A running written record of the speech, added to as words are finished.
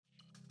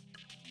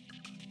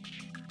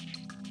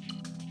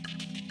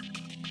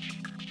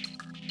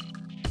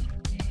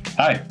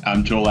Hi,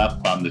 I'm Joel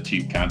Epp. I'm the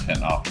Chief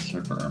Content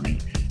Officer for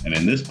IRMI. And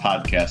in this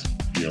podcast,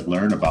 you'll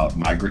learn about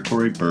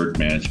migratory bird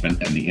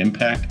management and the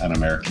impact on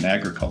American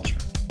agriculture.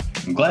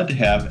 I'm glad to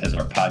have as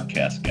our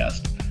podcast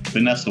guest,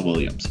 Vanessa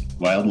Williams,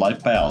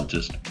 wildlife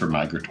biologist for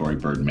migratory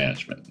bird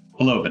management.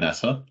 Hello,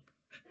 Vanessa.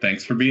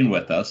 Thanks for being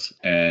with us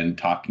and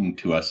talking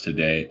to us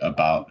today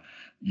about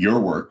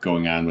your work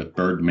going on with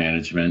bird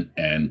management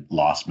and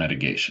loss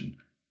mitigation.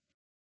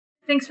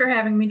 Thanks for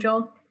having me,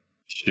 Joel.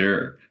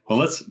 Sure. Well,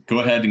 let's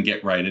go ahead and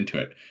get right into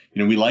it.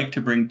 We like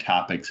to bring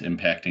topics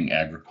impacting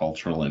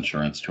agricultural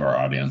insurance to our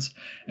audience,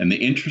 and the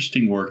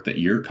interesting work that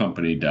your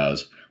company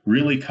does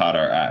really caught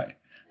our eye.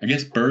 I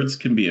guess birds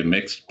can be a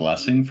mixed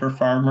blessing for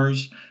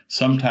farmers.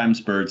 Sometimes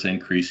birds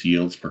increase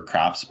yields for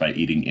crops by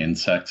eating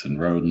insects and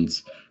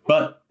rodents,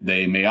 but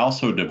they may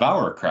also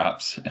devour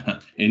crops,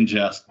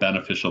 ingest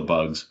beneficial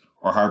bugs,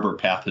 or harbor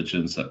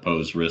pathogens that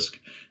pose risk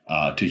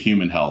to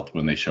human health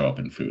when they show up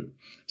in food.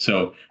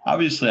 So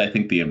obviously, I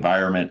think the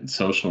environment and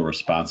social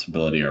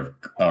responsibility are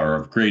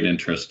of great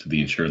interest to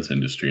the insurance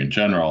industry in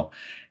general.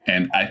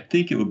 And I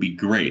think it would be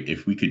great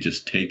if we could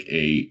just take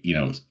a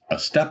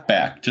step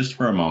back just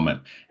for a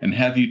moment and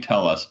have you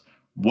tell us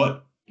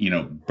what,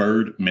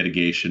 bird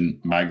mitigation,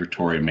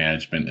 migratory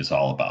management is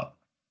all about.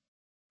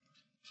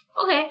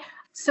 Okay.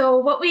 So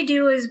what we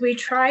do is we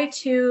try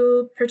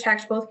to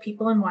protect both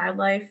people and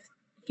wildlife,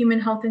 human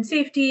health and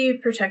safety,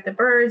 protect the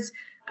birds.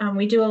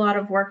 We do a lot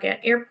of work at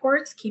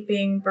airports,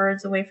 keeping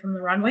birds away from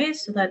the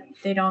runways so that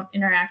they don't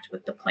interact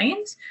with the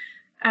planes.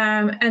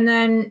 And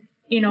then,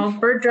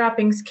 bird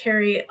droppings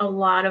carry a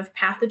lot of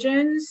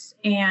pathogens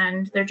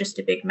and they're just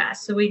a big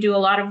mess. So we do a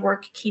lot of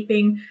work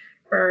keeping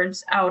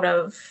birds out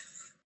of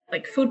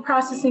food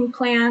processing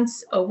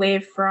plants, away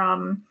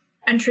from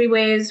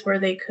entryways where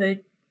they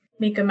could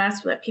make a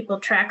mess so that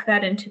people track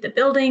that into the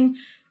building.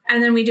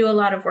 And then we do a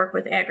lot of work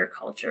with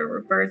agriculture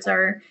where birds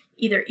are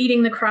either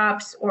eating the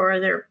crops or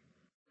they're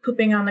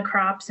pooping on the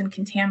crops and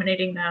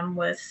contaminating them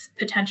with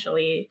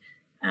potentially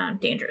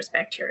dangerous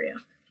bacteria.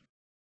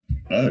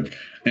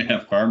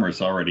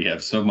 Farmers already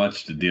have so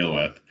much to deal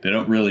with. They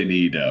don't really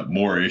need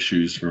more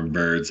issues from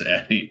birds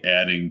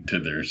adding to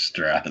their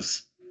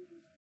stress.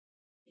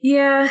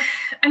 Yeah,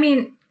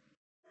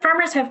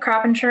 farmers have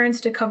crop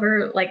insurance to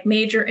cover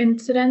major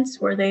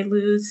incidents where they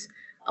lose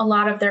a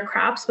lot of their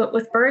crops, but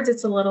with birds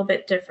it's a little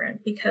bit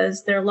different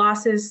because their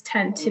losses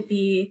tend to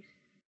be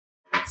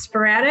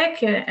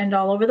sporadic and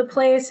all over the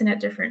place and at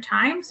different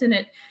times. And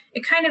it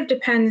kind of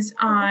depends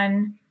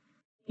on,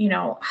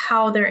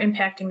 how they're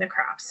impacting the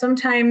crops.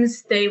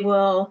 Sometimes they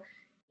will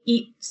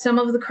eat some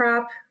of the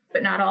crop,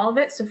 but not all of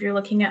it. So if you're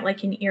looking at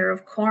an ear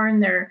of corn,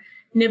 they're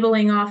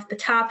nibbling off the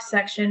top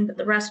section, but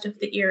the rest of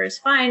the ear is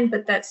fine,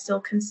 but that's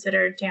still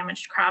considered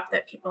damaged crop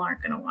that people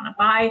aren't going to want to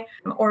buy.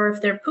 Or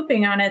if they're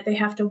pooping on it, they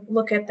have to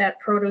look at that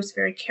produce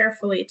very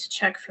carefully to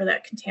check for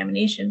that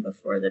contamination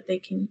before that they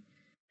can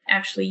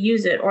actually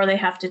use it, or they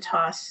have to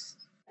toss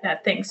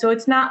that thing. So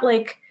it's not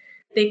like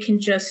they can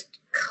just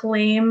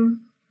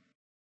claim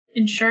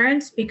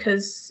insurance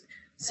because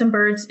some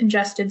birds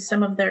ingested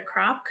some of their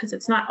crop, because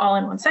it's not all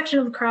in one section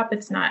of the crop.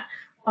 It's not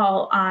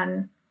all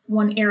on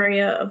one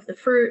area of the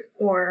fruit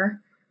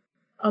or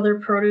other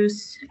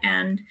produce.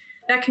 And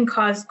that can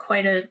cause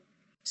quite a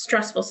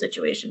stressful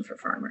situation for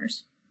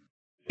farmers.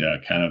 Yeah,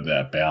 kind of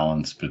that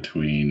balance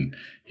between,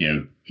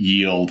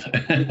 yield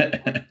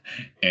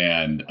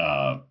and,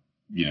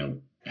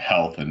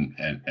 health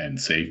and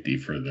safety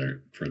for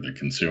the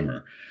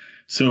consumer.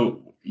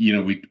 So,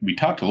 we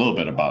talked a little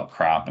bit about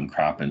crop and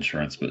crop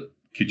insurance, but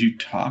could you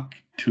talk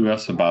to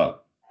us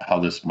about how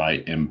this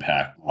might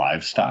impact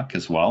livestock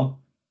as well?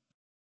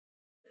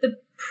 The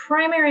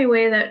primary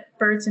way that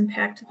birds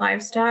impact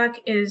livestock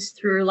is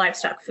through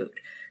livestock food.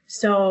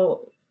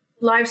 So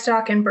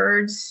livestock and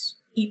birds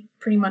eat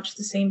pretty much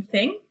the same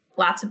thing.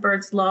 Lots of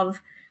birds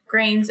love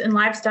grains, and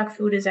livestock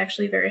food is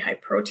actually very high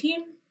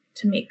protein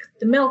to make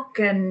the milk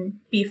and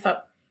beef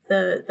up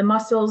the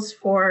muscles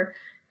for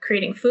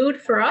creating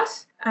food for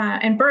us.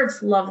 And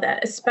birds love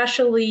that,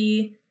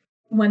 especially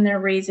when they're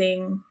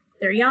raising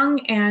their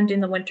young and in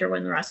the winter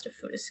when the rest of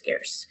food is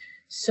scarce.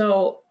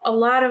 So a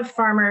lot of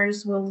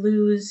farmers will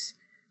lose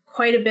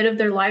quite a bit of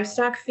their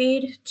livestock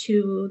feed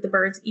to the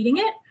birds eating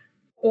it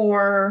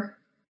or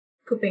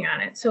pooping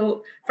on it.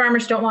 So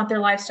farmers don't want their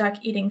livestock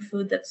eating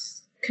food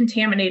that's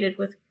contaminated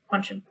with a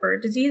bunch of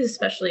bird disease,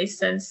 especially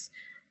since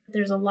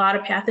there's a lot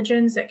of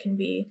pathogens that can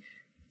be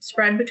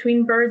spread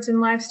between birds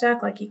and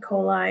livestock, like E.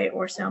 coli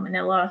or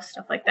salmonella,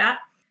 stuff like that.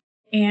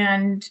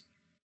 And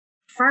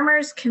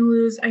farmers can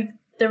lose,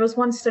 there was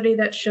one study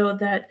that showed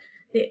that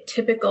the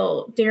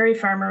typical dairy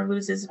farmer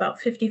loses about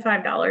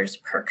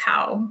 $55 per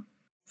cow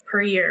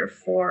per year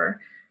for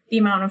the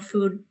amount of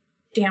food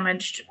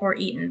damaged or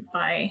eaten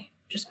by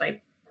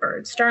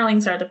birds.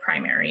 Starlings are the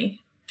primary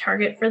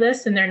target for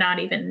this, and they're not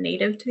even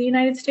native to the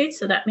United States,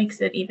 so that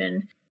makes it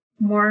even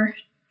more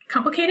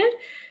complicated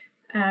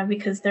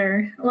because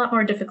they're a lot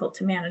more difficult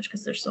to manage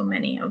because there's so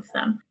many of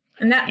them.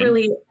 And that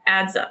really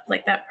adds up.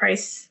 That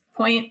price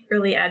point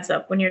really adds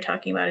up when you're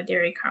talking about a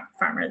dairy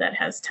farmer that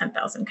has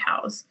 10,000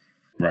 cows.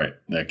 Right.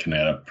 That can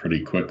add up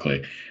pretty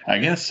quickly. I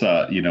guess,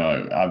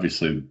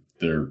 obviously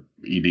they're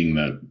eating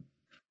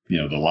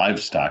the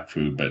livestock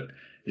food, but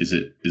is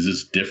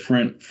this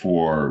different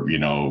for,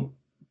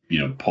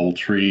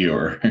 poultry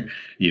or,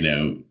 you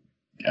know,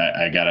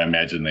 I got to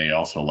imagine they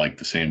also like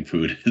the same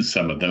food as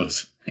some of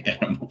those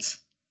animals.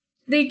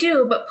 They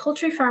do, but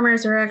poultry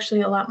farmers are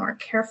actually a lot more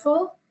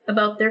careful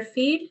about their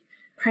feed,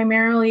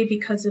 primarily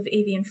because of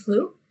avian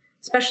flu,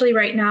 especially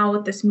right now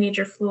with this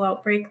major flu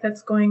outbreak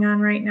that's going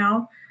on right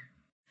now.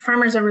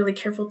 Farmers are really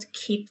careful to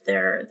keep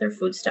their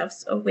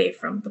foodstuffs away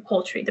from the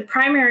poultry. The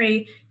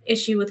primary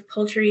issue with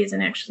poultry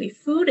isn't actually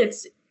food,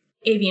 it's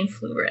avian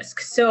flu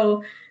risk.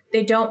 So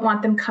they don't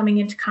want them coming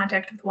into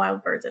contact with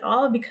wild birds at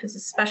all, because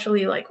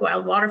especially like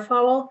wild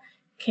waterfowl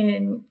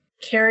can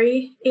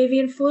carry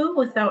avian flu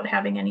without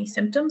having any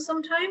symptoms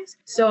sometimes.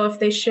 So if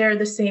they share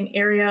the same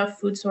area,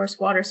 food source,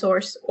 water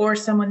source, or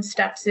someone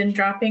steps in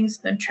droppings,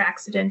 then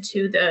tracks it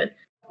into the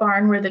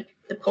barn where the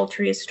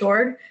poultry is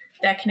stored,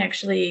 that can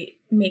actually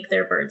make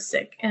their birds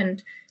sick.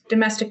 And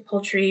domestic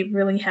poultry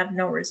really have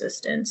no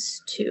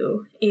resistance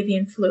to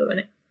avian flu, and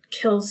it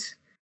kills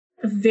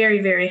a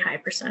very, very high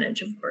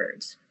percentage of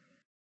birds.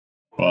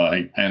 Well,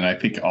 I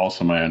think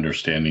also my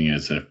understanding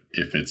is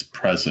if it's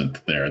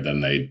present there,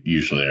 then they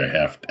usually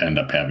end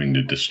up having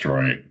to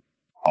destroy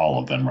all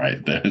of them,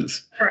 right?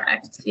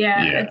 Correct.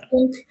 Yeah. I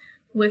think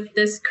with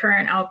this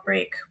current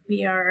outbreak,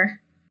 we are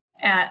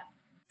at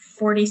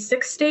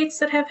 46 states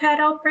that have had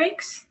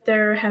outbreaks.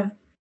 There have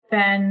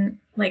been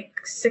like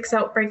 6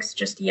 outbreaks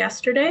just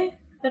yesterday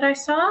that I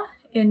saw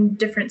in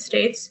different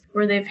states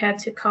where they've had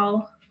to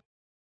cull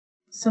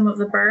some of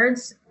the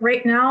birds.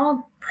 Right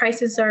now,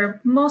 prices are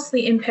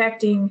mostly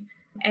impacting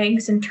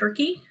eggs and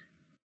turkey.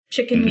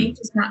 Chicken meat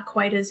is not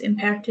quite as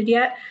impacted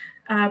yet,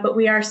 but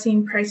we are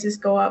seeing prices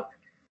go up,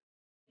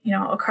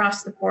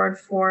 across the board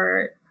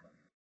for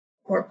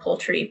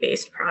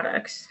poultry-based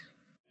products.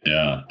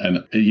 Yeah,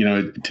 and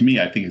to me,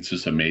 I think it's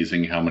just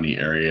amazing how many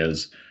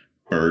areas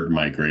bird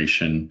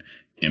migration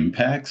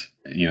impacts.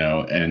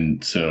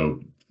 And so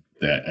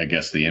that I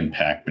guess the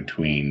impact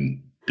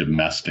between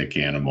domestic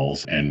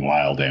animals and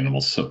wild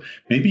animals. So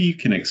maybe you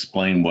can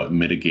explain what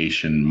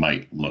mitigation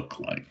might look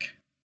like.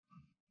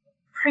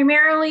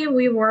 Primarily,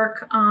 we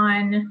work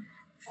on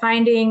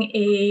finding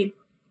a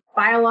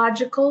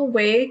biological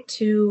way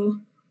to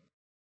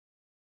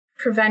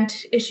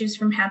prevent issues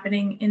from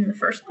happening in the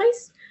first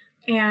place.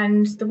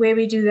 And the way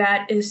we do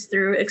that is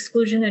through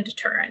exclusion and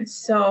deterrence.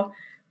 So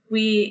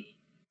we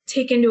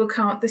take into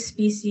account the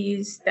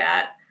species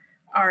that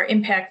are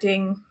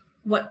impacting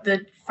what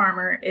the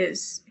farmer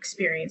is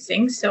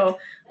experiencing. So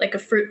like a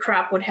fruit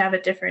crop would have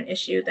a different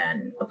issue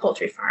than a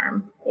poultry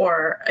farm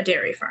or a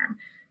dairy farm.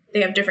 They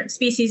have different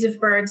species of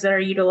birds that are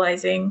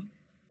utilizing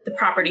the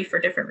property for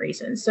different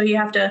reasons. So you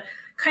have to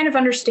kind of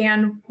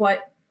understand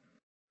what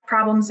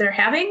problems they're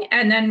having.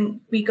 And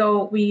then we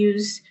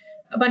use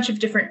a bunch of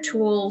different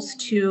tools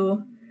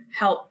to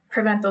help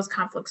prevent those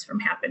conflicts from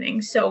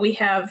happening. So we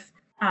have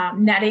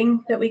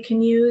netting that we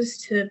can use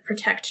to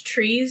protect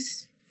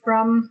trees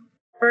from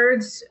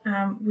birds.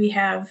 We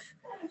have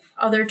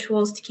other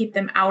tools to keep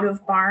them out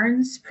of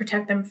barns,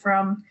 prevent them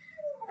from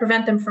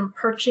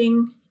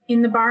perching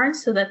in the barn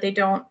so that they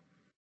don't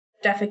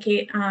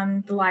defecate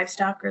on the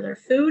livestock or their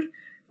food.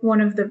 One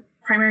of the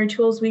primary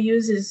tools we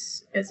use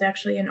is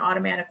actually an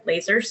automatic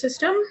laser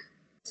system.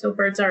 So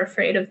birds are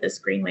afraid of this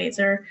green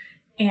laser,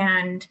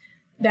 and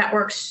that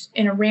works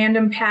in a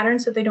random pattern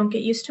so they don't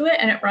get used to it,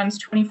 and it runs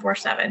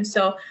 24/7.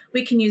 So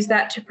we can use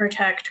that to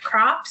protect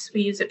crops.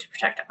 We use it to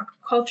protect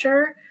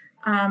agriculture.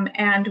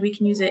 And we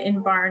can use it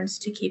in barns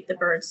to keep the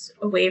birds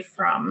away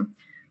from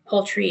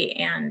poultry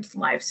and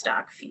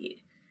livestock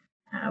feed.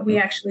 We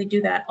actually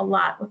do that a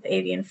lot with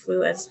avian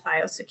flu as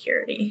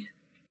biosecurity.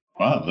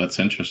 Wow, that's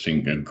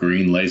interesting. A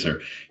green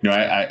laser.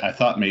 I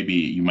thought maybe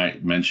you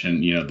might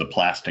mention, the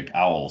plastic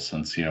owl,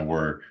 since,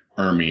 we're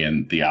Ermi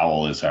and the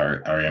owl is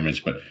our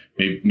image, but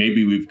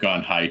maybe we've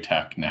gone high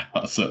tech now.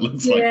 So it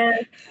looks like.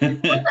 Well,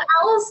 the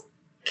owls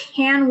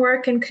can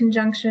work in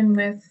conjunction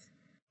with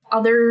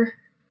other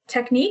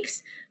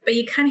techniques, but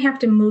you kind of have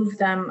to move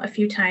them a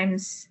few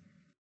times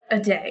a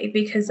day,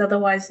 because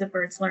otherwise the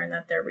birds learn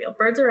that they're real.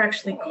 Birds are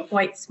actually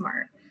quite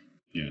smart.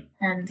 Yeah.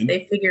 And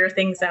they figure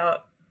things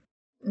out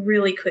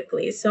really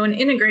quickly. So an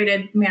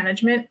integrated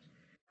management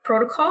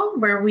protocol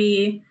where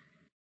we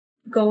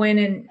go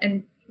in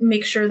and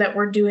make sure that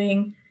we're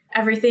doing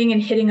everything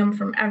and hitting them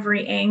from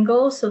every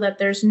angle so that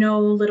there's no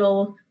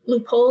little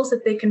loopholes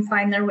that they can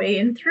find their way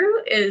in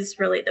through is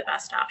really the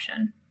best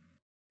option.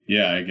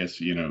 Yeah, I guess,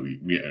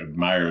 we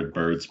admire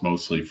birds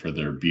mostly for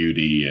their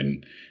beauty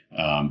and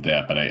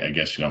that, but I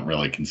guess you don't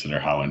really consider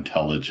how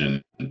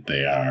intelligent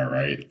they are,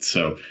 right?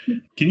 So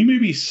can you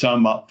maybe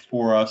sum up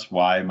for us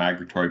why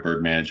migratory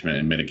bird management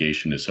and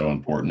mitigation is so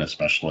important,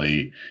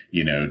 especially,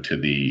 to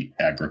the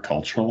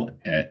agricultural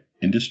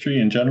industry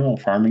in general,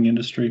 farming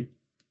industry?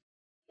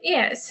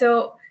 Yeah,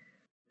 so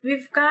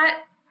we've got,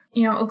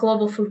 a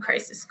global food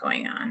crisis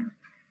going on.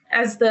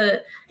 I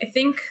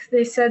think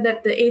they said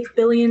that the 8th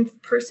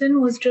billionth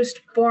person was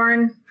just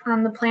born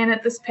on the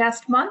planet this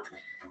past month.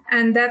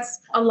 And that's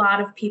a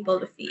lot of people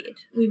to feed.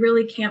 We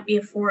really can't be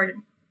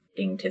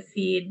affording to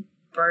feed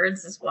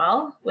birds as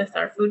well with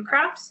our food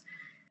crops,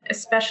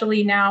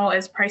 especially now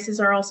as prices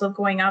are also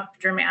going up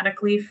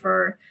dramatically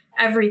for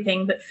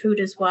everything but food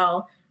as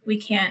well. We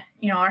can't,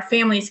 our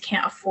families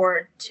can't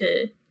afford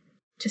to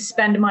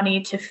spend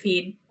money to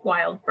feed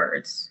wild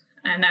birds.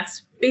 And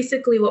that's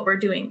basically what we're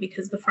doing,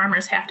 because the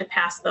farmers have to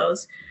pass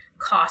those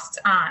costs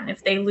on.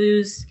 If they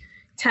lose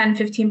 10,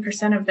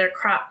 15% of their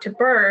crop to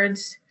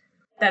birds,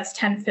 that's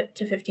 10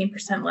 to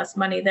 15% less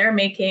money they're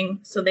making.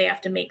 So they have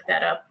to make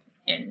that up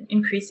in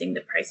increasing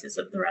the prices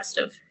of the rest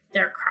of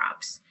their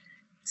crops.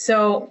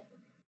 So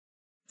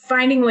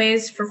finding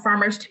ways for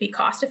farmers to be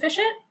cost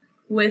efficient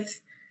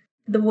with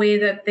the way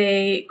that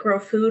they grow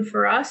food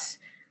for us,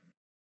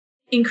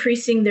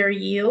 increasing their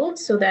yield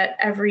so that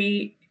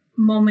every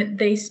moment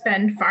they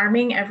spend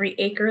farming, every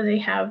acre they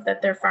have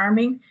that they're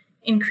farming,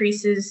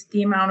 increases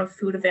the amount of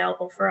food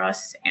available for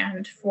us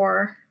and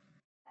for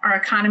our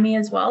economy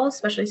as well,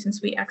 especially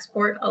since we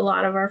export a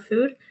lot of our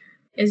food,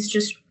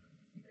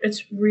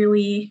 it's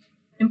really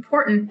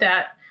important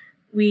that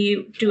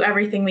we do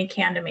everything we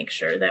can to make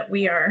sure that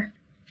we are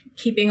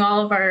keeping all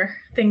of our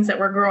things that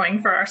we're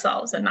growing for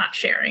ourselves and not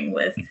sharing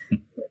with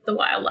the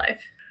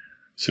wildlife.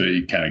 So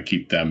you kind of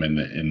keep them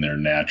in their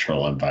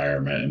natural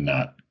environment and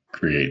not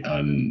create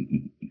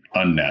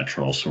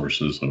unnatural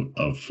sources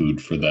of food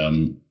for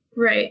them.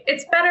 Right.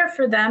 It's better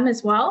for them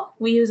as well.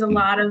 We use a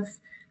lot of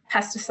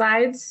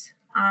pesticides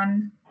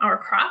on our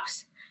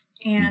crops.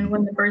 And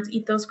when the birds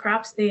eat those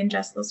crops, they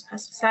ingest those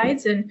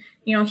pesticides. And,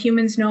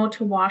 humans know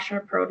to wash our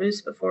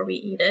produce before we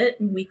eat it.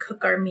 And we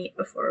cook our meat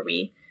before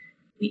we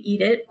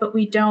eat it. But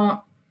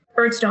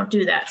birds don't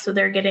do that. So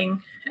they're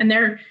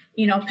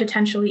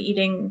potentially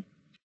eating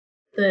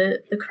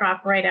the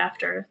crop right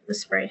after the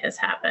spray has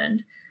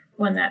happened,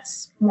 when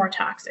that's more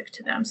toxic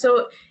to them.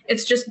 So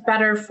it's just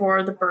better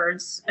for the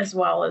birds as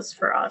well as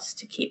for us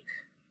to keep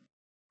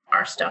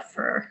our stuff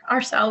for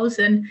ourselves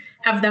and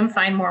have them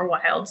find more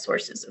wild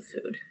sources of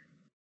food.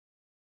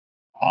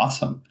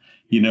 Awesome.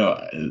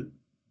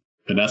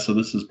 Vanessa,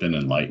 this has been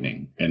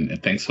enlightening.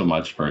 And thanks so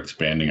much for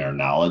expanding our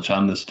knowledge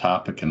on this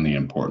topic and the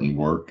important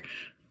work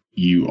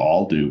you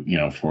all do,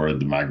 for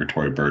the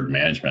migratory bird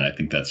management. I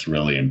think that's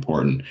really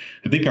important.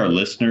 I think our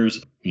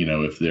listeners,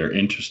 if they're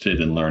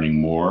interested in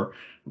learning more,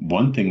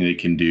 one thing they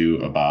can do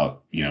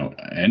about,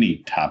 any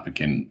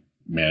topic in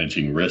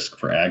managing risk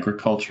for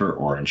agriculture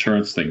or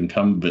insurance, they can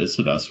come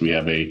visit us. We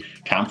have a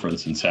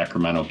conference in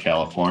Sacramento,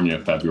 California,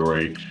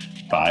 February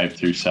 5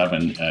 through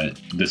 7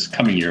 this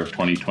coming year of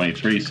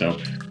 2023. So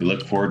we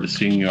look forward to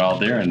seeing you all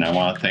there. And I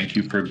want to thank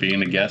you for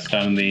being a guest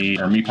on the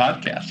IRMI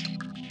podcast.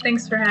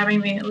 Thanks for having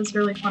me. It was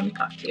really fun to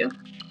talk to you.